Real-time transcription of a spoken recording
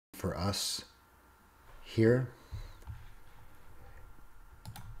for us here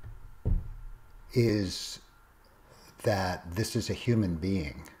is that this is a human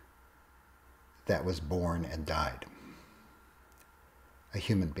being that was born and died. A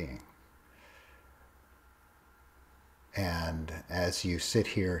human being. And as you sit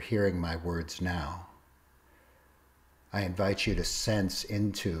here hearing my words now, I invite you to sense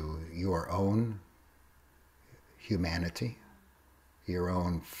into your own humanity, your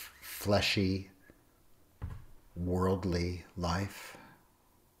own fleshy, worldly life.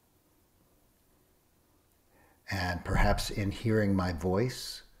 And perhaps in hearing my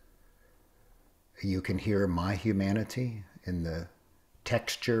voice, you can hear my humanity in the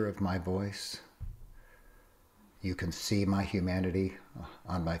texture of my voice. You can see my humanity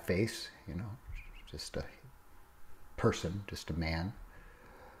on my face, you know, just a person, just a man.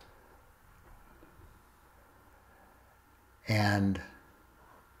 And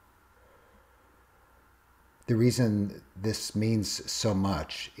the reason this means so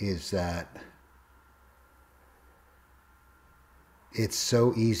much is that it's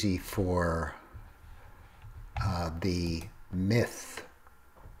so easy for the myth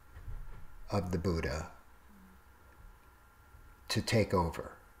of the Buddha to take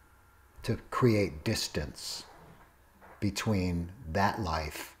over, to create distance between that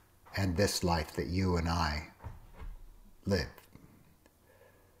life and this life that you and I live.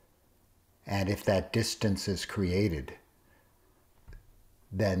 And if that distance is created,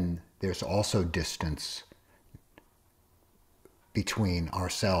 then there's also distance between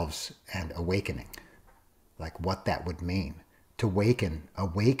ourselves and awakening, like what that would mean. To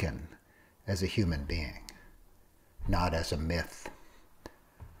awaken as a human being, not as a myth,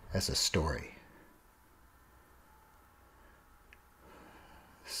 as a story.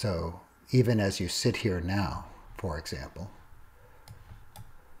 So even as you sit here now, for example,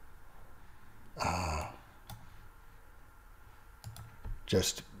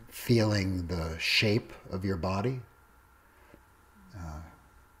 just feeling the shape of your body,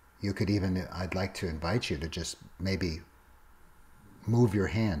 you could even, I'd like to invite you to just maybe move your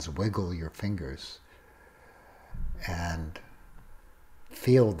hands, wiggle your fingers, and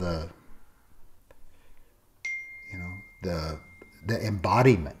feel the, you know, the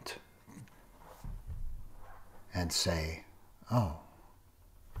embodiment, and say, oh,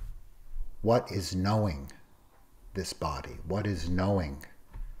 what is knowing this body? What is knowing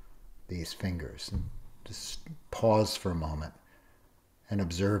these fingers? And just pause for a moment and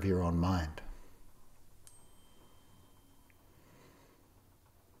observe your own mind.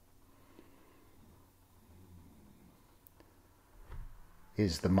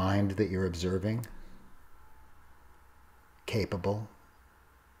 Is the mind that you're observing capable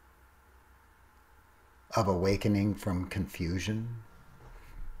of awakening from confusion,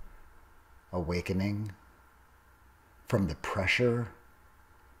 awakening from the pressure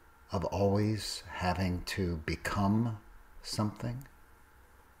of always having to become something?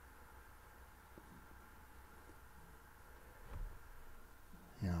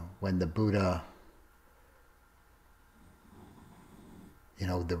 You know, when the Buddha, you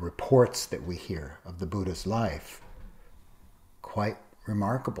know, the reports that we hear of the Buddha's life, quite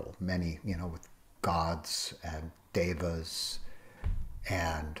remarkable. Many, you know, with gods and devas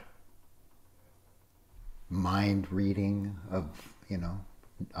and mind reading of, you know,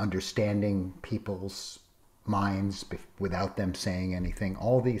 understanding people's minds without them saying anything.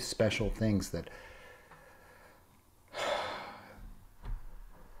 All these special things that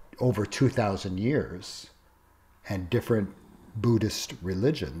over 2,000 years and different Buddhist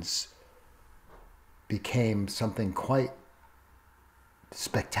religions became something quite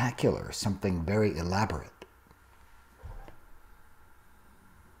spectacular, something very elaborate.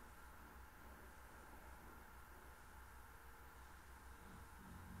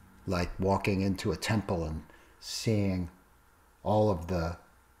 Like walking into a temple and seeing all of the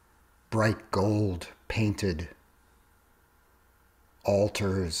bright gold painted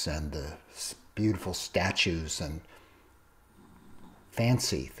altars and the beautiful statues and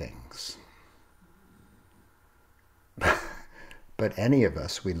fancy things. But any of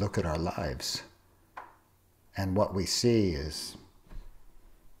us, we look at our lives and what we see is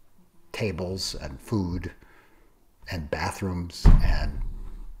tables and food and bathrooms and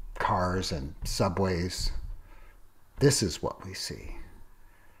cars and subways. This is what we see.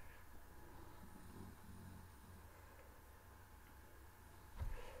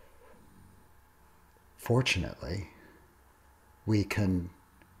 Fortunately, we can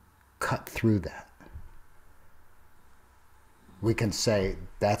cut through that. We can say,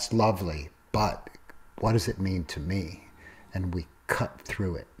 that's lovely, but what does it mean to me? And we cut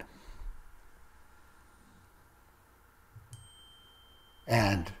through it.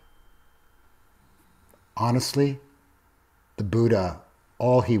 And honestly, the Buddha,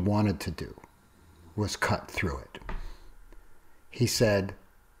 all he wanted to do was cut through it. He said,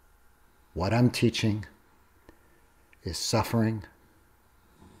 what I'm teaching is suffering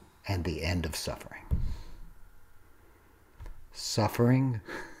and the end of suffering. Suffering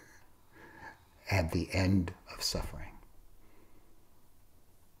and the end of suffering.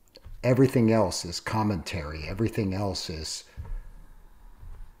 Everything else is commentary. Everything else is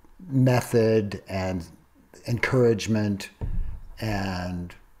method and encouragement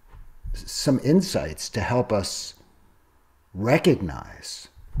and some insights to help us recognize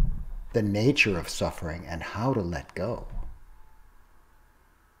the nature of suffering and how to let go.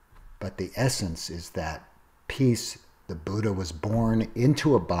 But the essence is that peace. The Buddha was born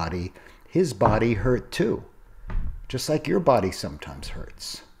into a body. His body hurt too, just like your body sometimes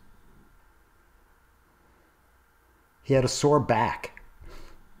hurts. He had a sore back.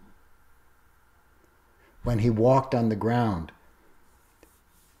 When he walked on the ground,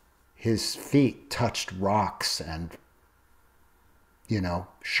 his feet touched rocks and,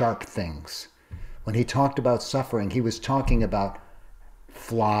 sharp things. When he talked about suffering, he was talking about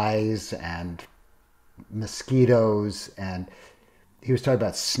flies and mosquitoes, and he was talking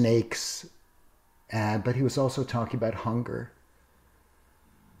about snakes, but he was also talking about hunger,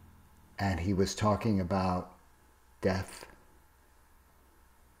 and he was talking about death,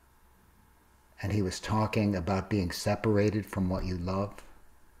 and he was talking about being separated from what you love.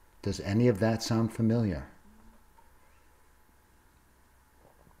 Does any of that sound familiar?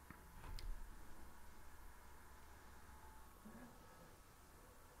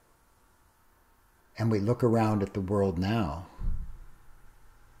 And we look around at the world now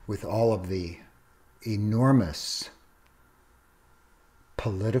with all of the enormous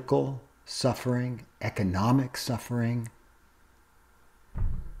political suffering, economic suffering.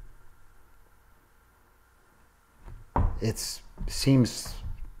 It seems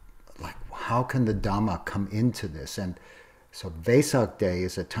like, how can the Dhamma come into this? And so Vesak Day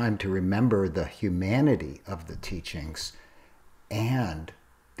is a time to remember the humanity of the teachings and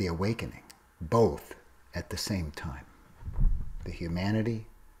the awakening, both at the same time. The humanity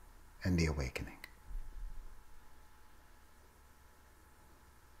and the awakening.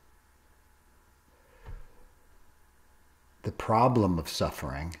 The problem of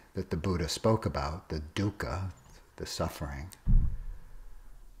suffering that the Buddha spoke about, the dukkha, the suffering,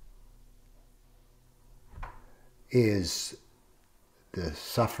 is the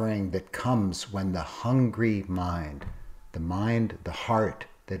suffering that comes when the hungry mind, the heart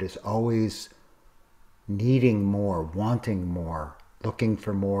that is always needing more, wanting more, looking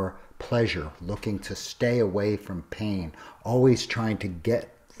for more pleasure, looking to stay away from pain, always trying to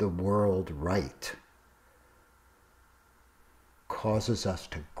get the world right, causes us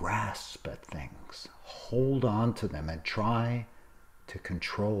to grasp at things, hold on to them, and try to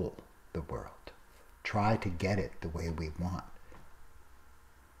control the world, try to get it the way we want.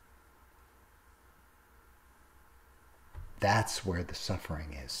 That's where the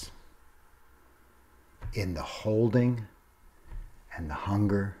suffering is. In the holding and the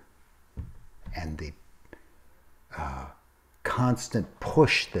hunger and the constant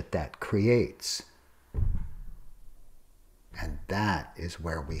push that creates. And that is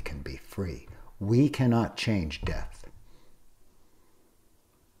where we can be free. We cannot change death.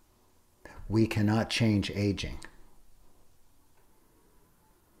 We cannot change aging.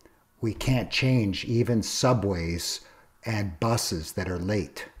 We can't change even subways and buses that are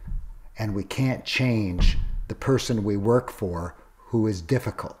late. And we can't change the person we work for who is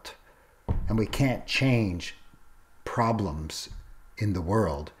difficult. And we can't change problems in the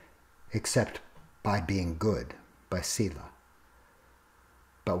world except by being good, by sila.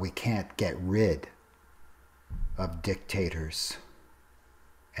 But we can't get rid of dictators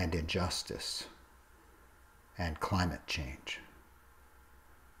and injustice and climate change.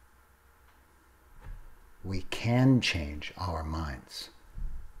 We can change our minds.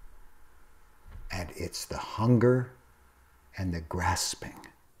 And it's the hunger and the grasping.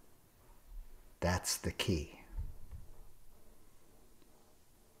 That's the key.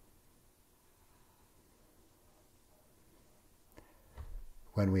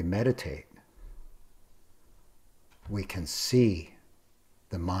 When we meditate, we can see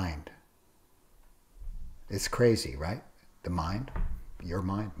the mind. It's crazy, right? The mind, your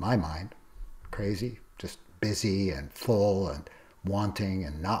mind, my mind, crazy, just busy and full and wanting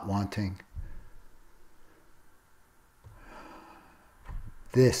and not wanting.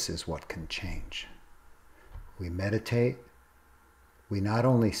 This is what can change. We meditate, we not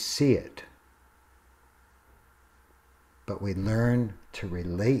only see it, but we learn to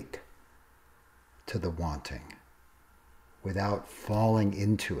relate to the wanting without falling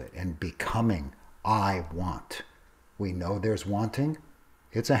into it and becoming I want. We know there's wanting.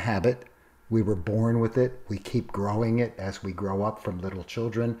 It's a habit. We were born with it. We keep growing it as we grow up from little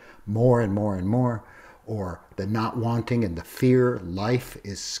children, more and more and more. Or the not wanting and the fear, life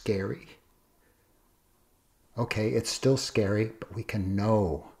is scary. Okay, it's still scary, but we can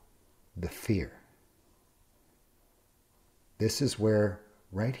know the fear. This is where,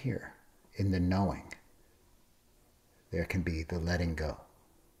 right here, in the knowing, there can be the letting go.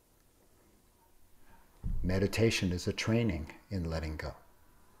 Meditation is a training in letting go.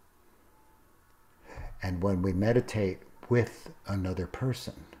 And when we meditate with another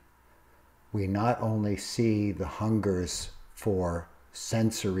person, we not only see the hungers for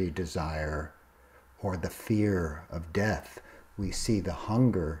sensory desire or the fear of death, we see the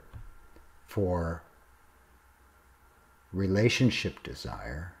hunger for relationship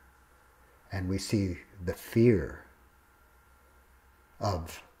desire, and we see the fear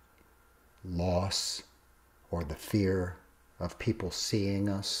of loss or the fear of people seeing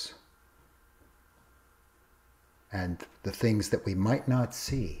us, and the things that we might not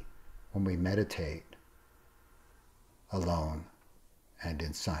see when we meditate alone and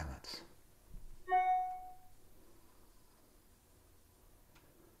in silence.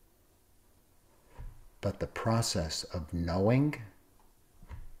 But the process of knowing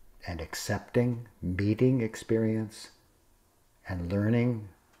and accepting, meeting experience, and learning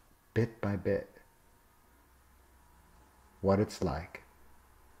bit by bit what it's like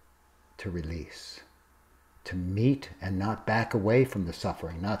to release, to meet and not back away from the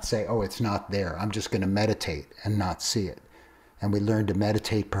suffering, not say, oh, it's not there, I'm just going to meditate and not see it. And we learn to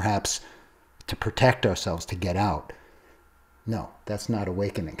meditate perhaps to protect ourselves, to get out. No, that's not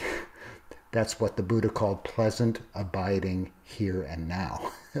awakening. That's what the Buddha called pleasant abiding here and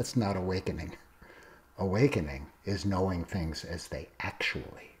now. That's not awakening. Awakening is knowing things as they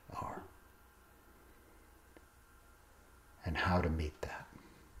actually are. And how to meet that.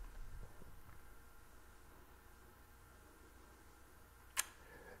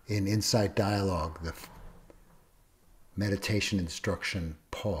 In Insight Dialogue, the meditation instruction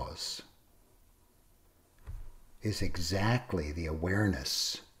pause is exactly the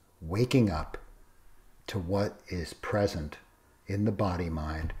awareness, waking up to what is present in the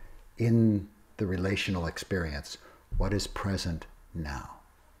body-mind, in the relational experience, what is present now.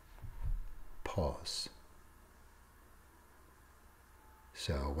 Pause.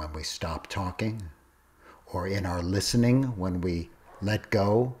 So when we stop talking, or in our listening, when we let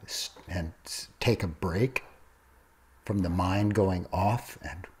go and take a break from the mind going off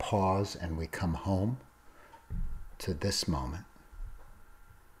and pause, and we come home to this moment.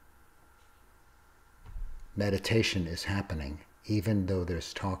 Meditation is happening even though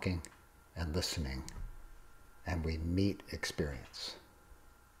there's talking and listening, and we meet experience.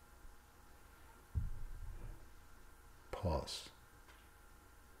 Pause.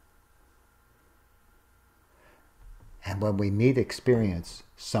 And when we meet experience,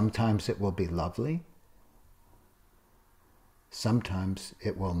 sometimes it will be lovely, sometimes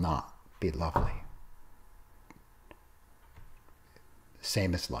it will not be lovely.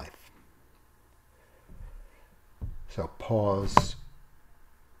 Same as life. So pause,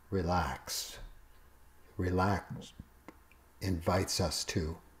 relax. Relax invites us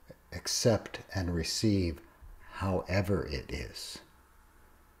to accept and receive however it is.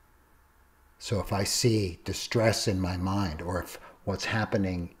 So if I see distress in my mind, or if what's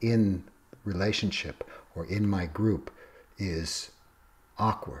happening in relationship or in my group is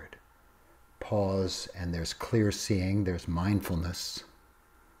awkward, pause, and there's clear seeing, there's mindfulness.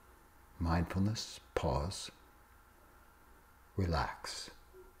 Mindfulness, pause, relax,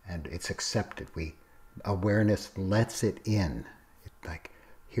 and it's accepted. Awareness lets it in. Like,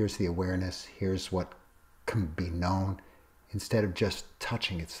 here's the awareness, here's what can be known. Instead of just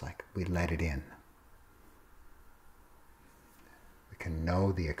touching, it's like we let it in. We can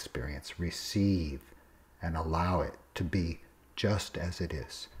know the experience, receive, and allow it to be just as it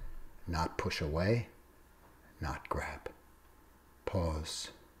is. Not push away, not grab.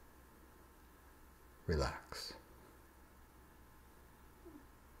 Pause, relax.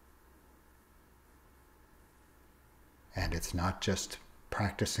 And it's not just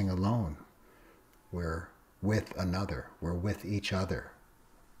practicing alone. We're with another. We're with each other.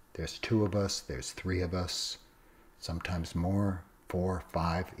 There's 2 of us, there's 3 of us, sometimes more, 4,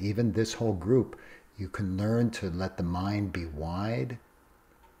 5, even this whole group. You can learn to let the mind be wide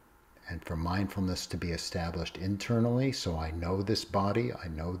and for mindfulness to be established internally. So I know this body, I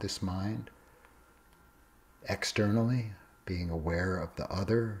know this mind. Externally, being aware of the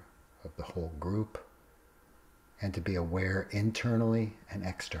other, of the whole group, and to be aware internally and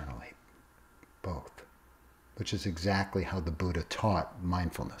externally, both, which is exactly how the Buddha taught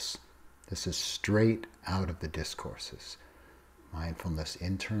mindfulness. This is straight out of the discourses. Mindfulness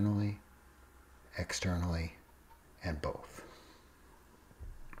internally, externally, and both.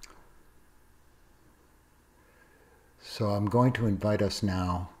 So I'm going to invite us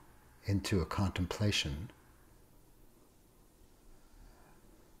now into a contemplation.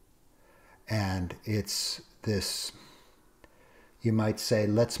 And it's this, you might say,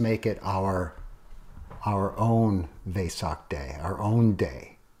 let's make it our own Vesak day, our own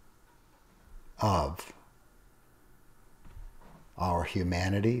day of our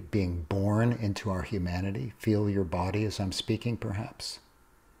humanity, being born into our humanity. Feel your body as I'm speaking, perhaps.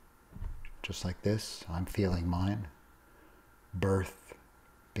 Just like this, I'm feeling mine. Birth,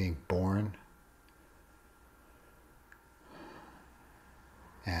 being born,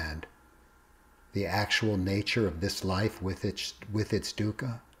 and the actual nature of this life with its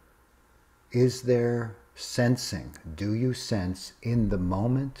dukkha. Is there sensing? Do you sense in the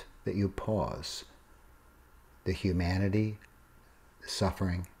moment that you pause the humanity, the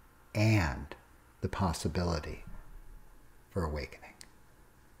suffering, and the possibility for awakening?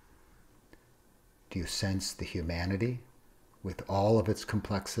 Do you sense the humanity with all of its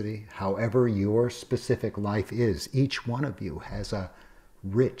complexity? However your specific life is, each one of you has a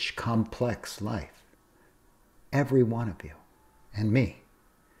rich, complex life. Every one of you. And me.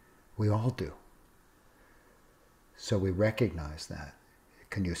 We all do. So we recognize that.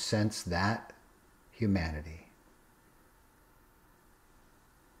 Can you sense that humanity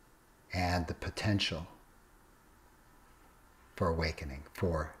and the potential for awakening,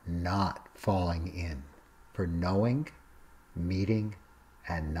 for not falling in, for knowing, meeting,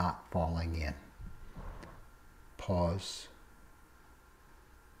 and not falling in? Pause.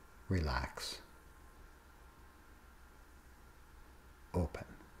 Relax. Open.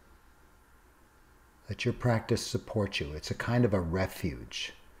 Let your practice support you. It's a kind of a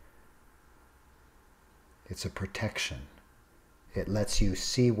refuge. It's a protection. It lets you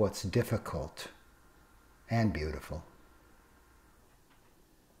see what's difficult and beautiful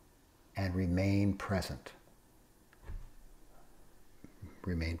and remain present.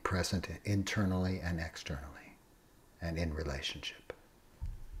 Remain present internally and externally and in relationship.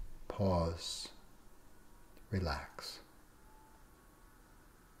 Pause. Relax.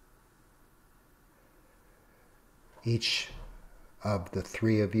 Each of the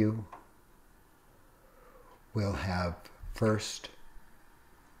three of you will have first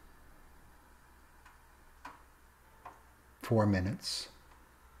 4 minutes,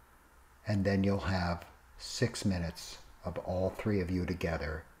 and then you'll have 6 minutes of all three of you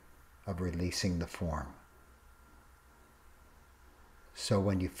together of releasing the form. So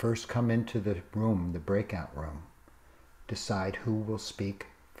when you first come into the room, the breakout room, decide who will speak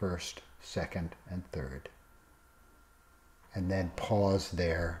first, second, and third. And then pause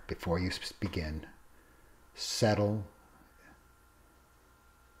there before you begin. Settle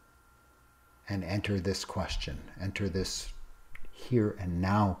and enter this question. Enter this here and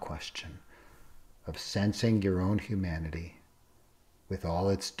now question of sensing your own humanity with all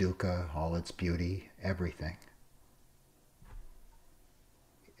its dukkha, all its beauty, everything.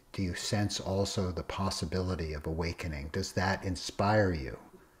 Do you sense also the possibility of awakening? Does that inspire you?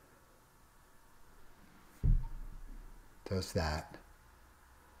 Does that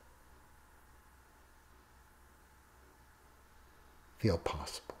feel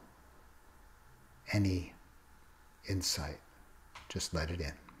possible? Any insight, just let it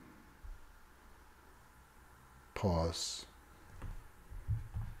in. Pause.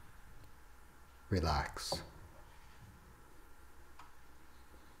 Relax.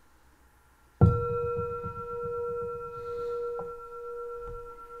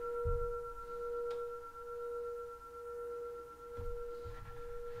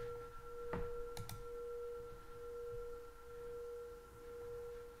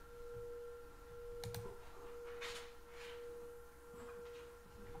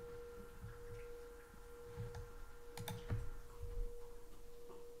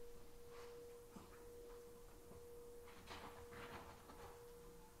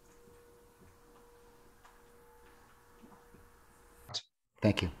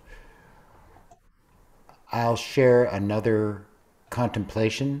 Thank you. I'll share another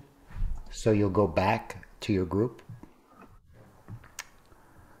contemplation so you'll go back to your group.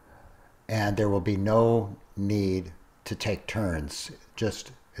 And there will be no need to take turns.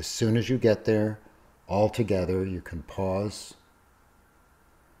 Just as soon as you get there, all together, you can pause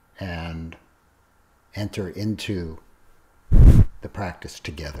and enter into the practice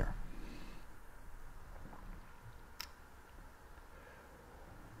together.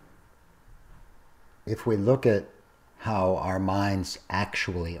 If we look at how our minds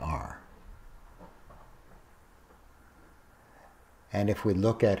actually are, and if we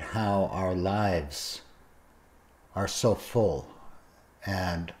look at how our lives are so full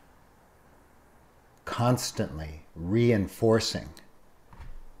and constantly reinforcing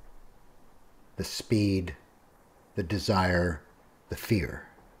the speed, the desire, the fear,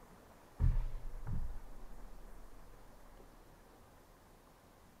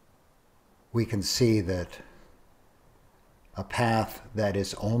 we can see that a path that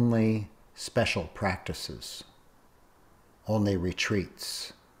is only special practices, only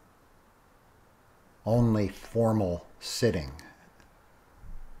retreats, only formal sitting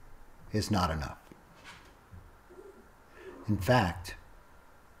is not enough. In fact,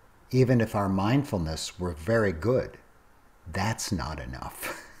 even if our mindfulness were very good, that's not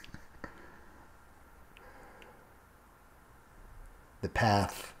enough. The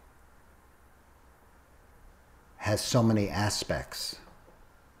path has so many aspects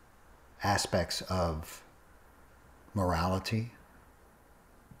of morality,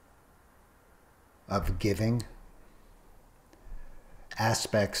 of giving,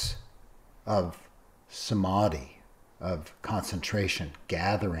 aspects of samadhi, of concentration,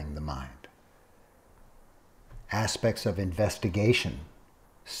 gathering the mind, aspects of investigation,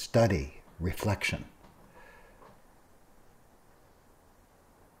 study, reflection,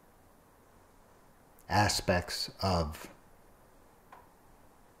 aspects of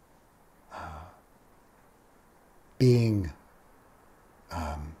being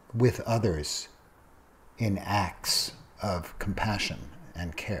with others in acts of compassion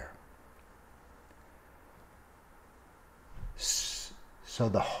and care. So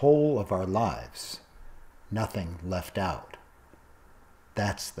the whole of our lives, nothing left out.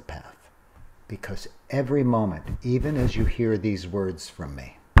 That's the path. Because every moment, even as you hear these words from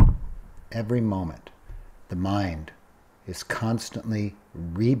me, every moment, the mind is constantly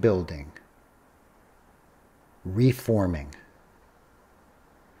rebuilding, reforming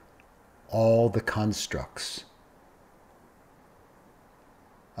all the constructs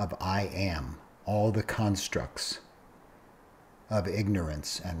of I am, all the constructs of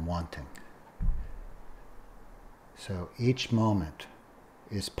ignorance and wanting. So each moment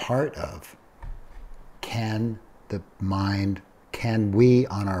is part of, can we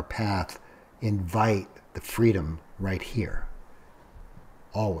on our path invite the freedom right here,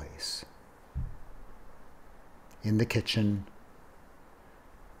 always. In the kitchen,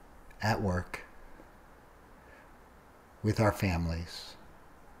 at work, with our families,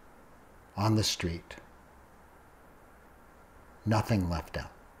 on the street. Nothing left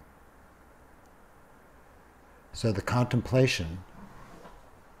out. So the contemplation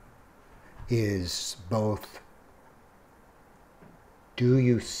is both, do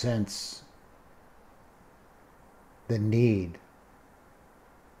you sense the need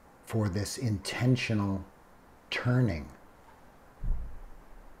for this intentional turning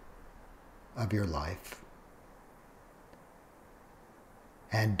of your life?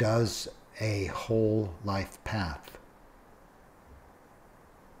 And does a whole life path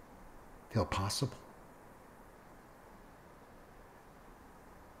feel possible?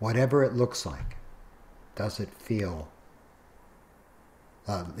 Whatever it looks like, does it feel,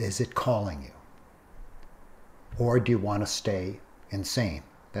 is it calling you? Or do you want to stay insane?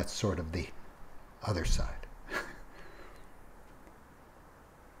 That's sort of the other side.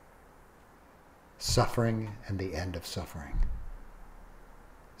 Suffering and the end of suffering.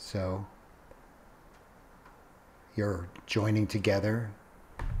 So, you're joining together,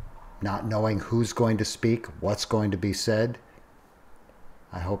 not knowing who's going to speak, what's going to be said.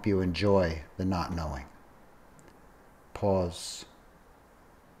 I hope you enjoy the not knowing. Pause.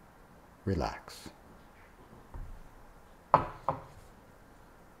 Relax.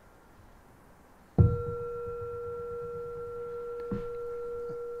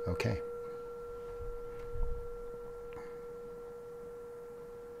 Okay.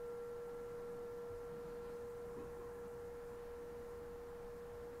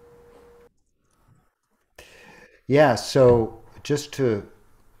 Yeah, so just to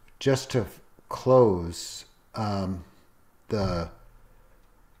close the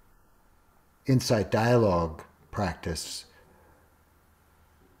insight dialogue practice,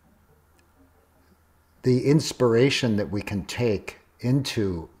 the inspiration that we can take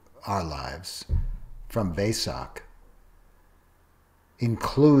into our lives from Vesak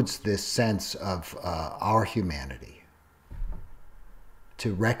includes this sense of our humanity,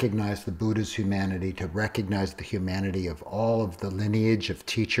 to recognize the Buddha's humanity, to recognize the humanity of all of the lineage of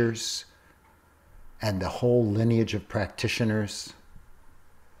teachers and the whole lineage of practitioners,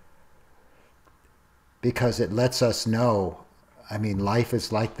 because it lets us know, I mean, life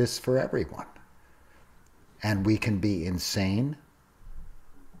is like this for everyone. And we can be insane,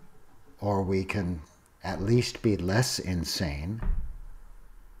 or we can at least be less insane,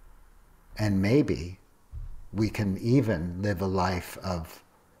 and maybe we can even live a life of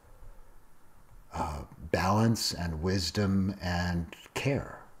balance and wisdom and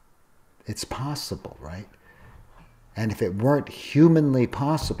care. It's possible, right? And if it weren't humanly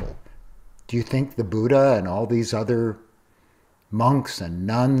possible, do you think the Buddha and all these other monks and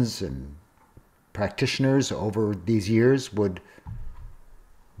nuns and practitioners over these years would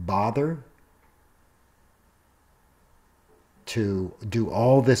bother to do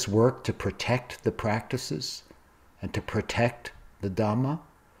all this work to protect the practices and to protect the Dhamma?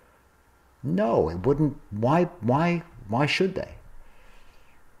 No, it wouldn't. Why should they?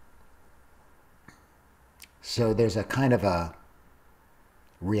 So there's a kind of a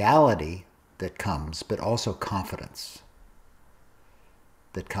reality that comes, but also confidence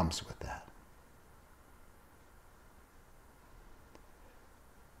that comes with that.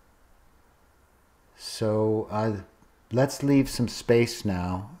 So let's leave some space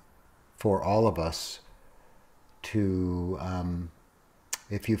now for all of us to,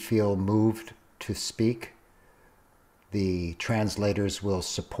 if you feel moved to speak, the translators will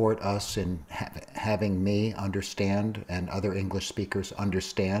support us in having me understand and other English speakers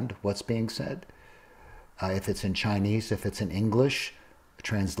understand what's being said. If it's in Chinese, if it's in English, a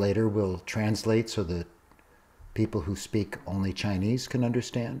translator will translate so that people who speak only Chinese can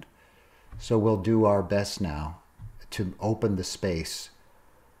understand. So we'll do our best now to open the space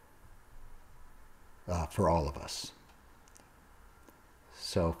for all of us.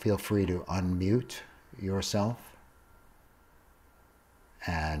 So feel free to unmute yourself.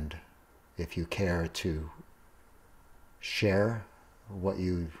 And if you care to share what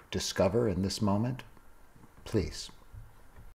you discover in this moment, please.